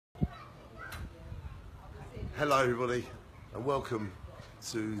Hello everybody and welcome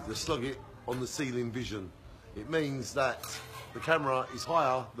to the Slug It on the Ceiling vision. It means that the camera is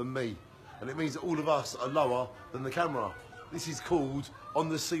higher than me and it means that all of us are lower than the camera. This is called on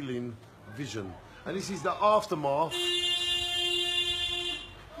the ceiling vision and this is the aftermath.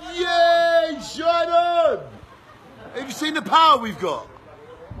 Yay, shine on! Have you seen the power we've got?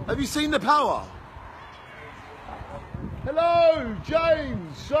 Have you seen the power? Hello,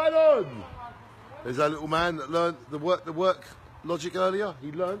 James, shine on! There's that little man that learned the work logic earlier.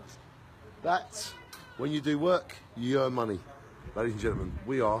 He learnt that when you do work, you earn money. Ladies and gentlemen,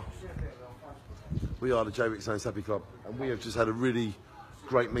 we are the Jaywick Sands Happy Club, and we have just had a really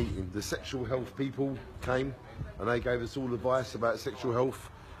great meeting. The sexual health people came, and they gave us all advice about sexual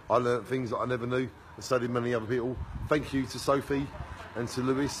health. I learnt things that I never knew, and so did many other people. Thank you to Sophie and to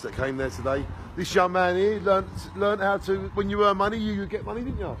Lewis that came there today. This young man here learnt how to, when you earn money, you get money,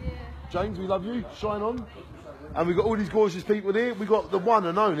 didn't you? Yeah. James, we love you. Shine on. And we've got all these gorgeous people here. We've got the one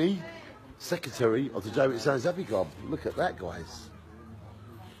and only secretary of the Jaywick Sands Happy Club. Look at that, guys.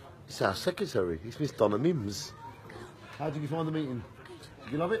 It's our secretary. It's Miss Donna Mims. How did you find the meeting?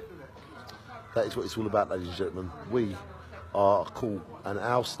 Did you love it? That is what it's all about, ladies and gentlemen. We are cool, and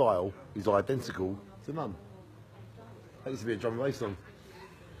our style is identical to none. That used to be a drum and bass song.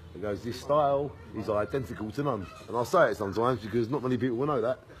 It goes, this style is identical to none. And I'll say it sometimes because not many people will know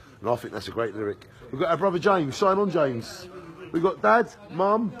that. And I think that's a great lyric. We've got our brother James. Shine on, James. We've got Dad,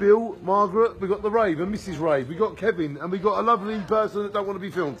 Mum, Bill, Margaret. We've got the Rave and Mrs. Rave. We've got Kevin. And we've got a lovely person that don't want to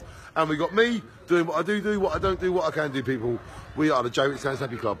be filmed. And we've got me doing what I do, what I don't do, what I can do, people. We are the Jaywick Sands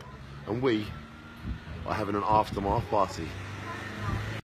Happy Club. And we are having an aftermath party.